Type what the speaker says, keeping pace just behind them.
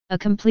A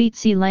complete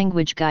C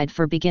language guide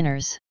for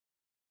beginners.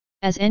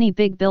 As any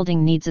big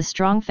building needs a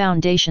strong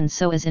foundation,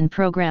 so as in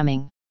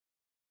programming.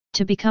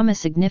 To become a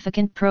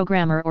significant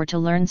programmer or to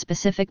learn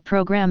specific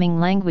programming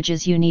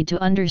languages, you need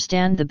to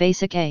understand the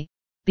basic A,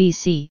 B,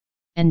 C,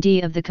 and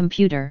D of the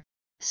computer,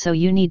 so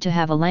you need to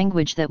have a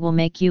language that will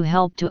make you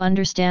help to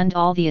understand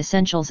all the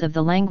essentials of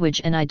the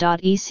language, and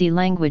I.EC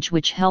language,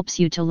 which helps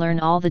you to learn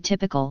all the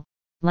typical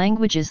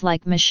languages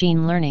like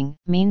machine learning,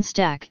 mean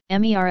stack,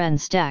 MERN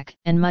stack,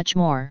 and much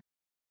more.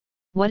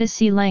 What is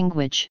C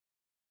language?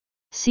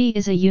 C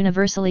is a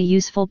universally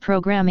useful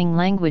programming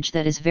language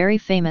that is very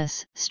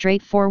famous,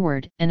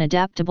 straightforward, and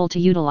adaptable to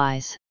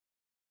utilize.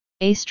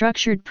 A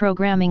structured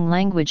programming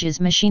language is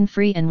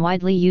machine-free and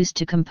widely used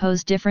to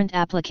compose different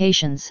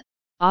applications,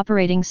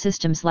 operating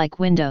systems like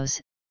Windows,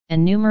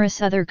 and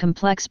numerous other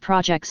complex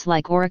projects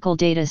like Oracle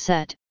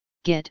Dataset,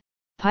 Git,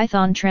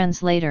 Python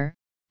Translator,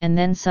 and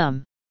then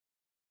some.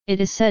 It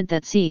is said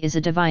that C is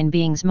a divine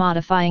being's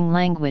modifying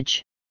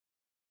language.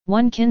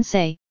 One can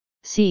say,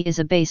 C is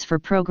a base for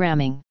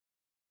programming.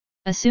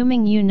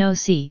 Assuming you know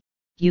C,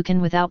 you can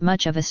without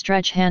much of a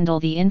stretch handle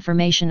the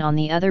information on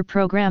the other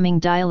programming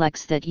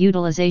dialects that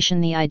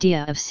utilization the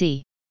idea of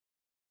C.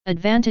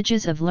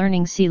 Advantages of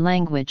learning C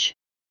language.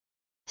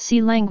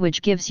 C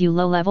language gives you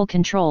low-level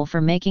control for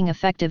making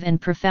effective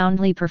and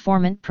profoundly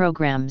performant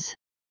programs.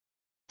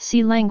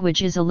 C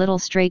language is a little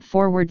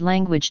straightforward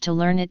language to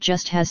learn. It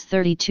just has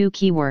 32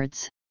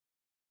 keywords.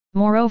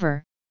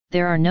 Moreover,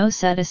 there are no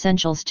set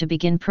essentials to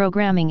begin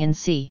programming in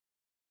C.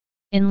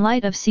 In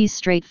light of C's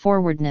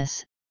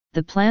straightforwardness,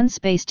 the plan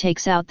space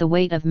takes out the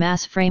weight of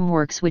mass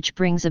frameworks, which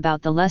brings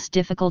about the less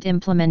difficult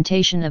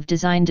implementation of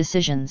design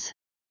decisions.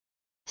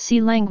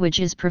 C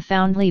language is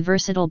profoundly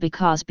versatile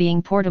because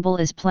being portable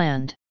is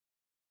planned.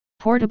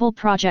 Portable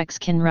projects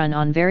can run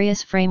on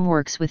various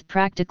frameworks with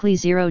practically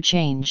zero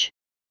change.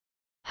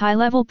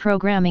 High-level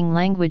programming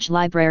language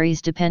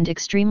libraries depend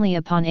extremely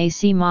upon a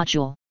C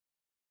module.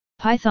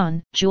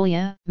 Python,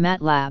 Julia,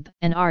 MATLAB,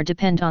 and R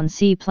depend on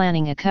C.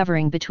 Planning a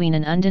covering between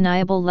an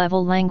undeniable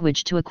level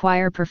language to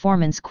acquire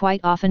performance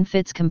quite often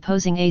fits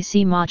composing a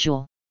C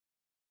module.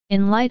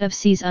 In light of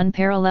C's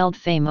unparalleled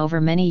fame over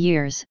many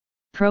years,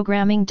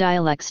 programming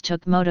dialects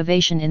took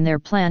motivation in their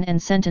plan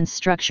and sentence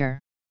structure.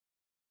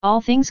 All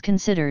things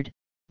considered,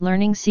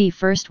 learning C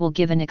first will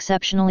give an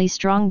exceptionally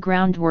strong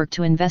groundwork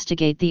to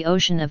investigate the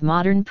ocean of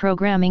modern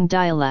programming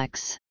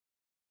dialects.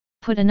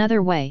 Put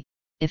another way,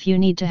 if you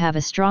need to have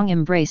a strong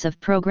embrace of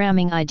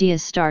programming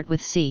ideas, start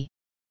with C.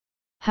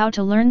 How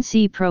to learn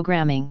C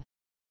programming?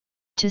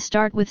 To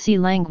start with C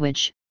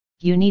language,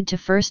 you need to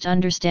first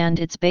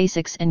understand its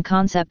basics and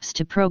concepts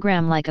to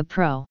program like a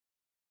pro.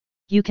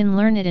 You can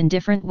learn it in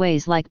different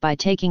ways, like by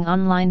taking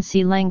online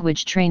C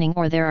language training,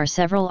 or there are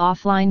several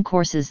offline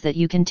courses that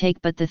you can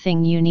take, but the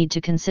thing you need to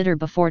consider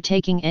before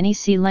taking any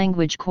C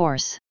language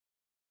course.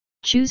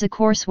 Choose a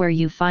course where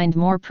you find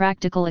more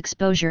practical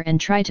exposure and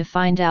try to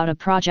find out a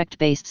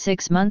project-based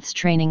 6 months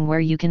training where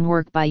you can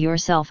work by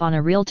yourself on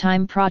a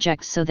real-time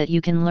project so that you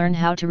can learn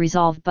how to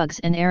resolve bugs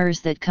and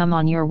errors that come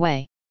on your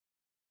way.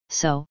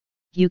 So,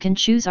 you can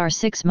choose our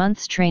 6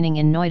 months training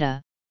in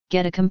Noida,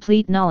 get a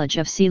complete knowledge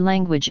of C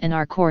language, and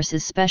our course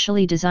is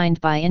specially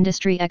designed by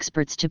industry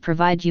experts to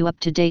provide you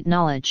up-to-date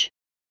knowledge.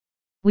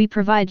 We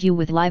provide you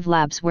with live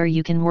labs where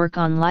you can work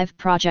on live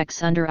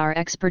projects under our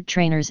expert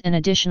trainers, and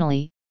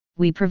additionally,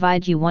 we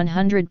provide you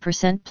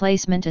 100%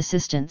 placement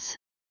assistance.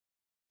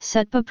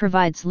 SETPA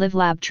provides live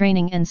lab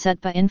training, and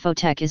SETPA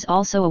Infotech is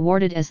also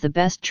awarded as the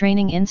best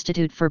training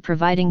institute for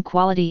providing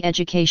quality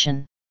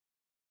education.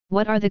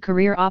 What are the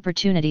career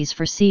opportunities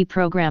for C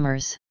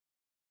programmers?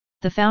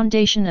 The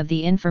foundation of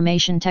the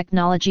information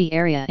technology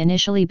area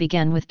initially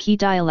began with key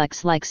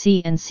dialects like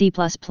C and C++.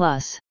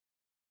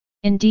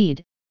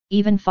 Indeed,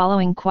 even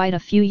following quite a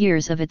few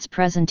years of its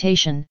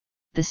presentation,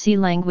 the C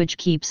language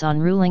keeps on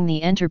ruling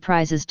the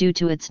enterprises due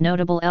to its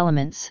notable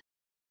elements.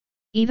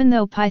 Even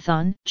though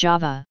Python,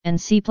 Java, and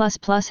C++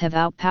 have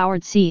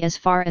outpowered C as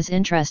far as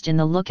interest in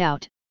the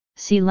lookout,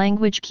 C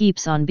language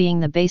keeps on being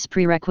the base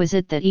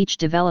prerequisite that each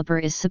developer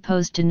is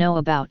supposed to know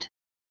about.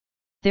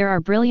 There are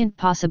brilliant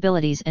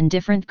possibilities and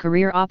different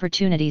career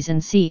opportunities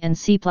in C and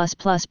C++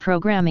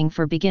 programming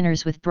for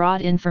beginners with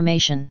broad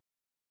information.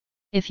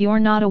 If you're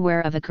not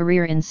aware of a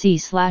career in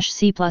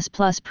C/C++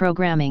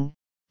 programming,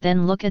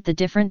 then look at the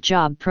different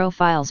job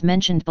profiles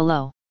mentioned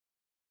below.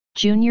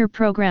 Junior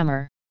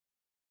programmer,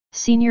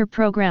 senior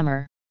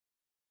programmer,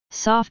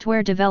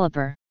 software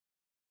developer,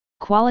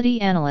 quality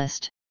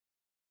analyst,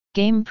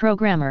 game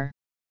programmer,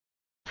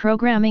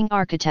 programming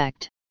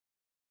architect,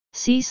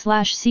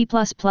 C/C++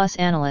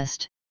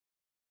 analyst,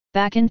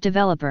 backend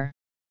developer.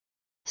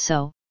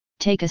 So,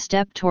 take a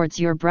step towards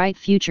your bright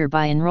future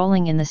by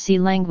enrolling in the C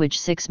language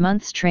 6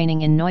 months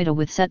training in Noida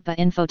with SETPA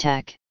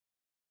Infotech.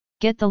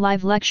 Get the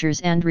live lectures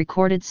and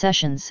recorded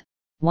sessions,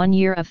 1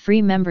 year of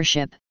free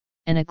membership,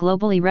 and a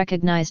globally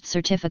recognized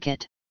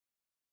certificate.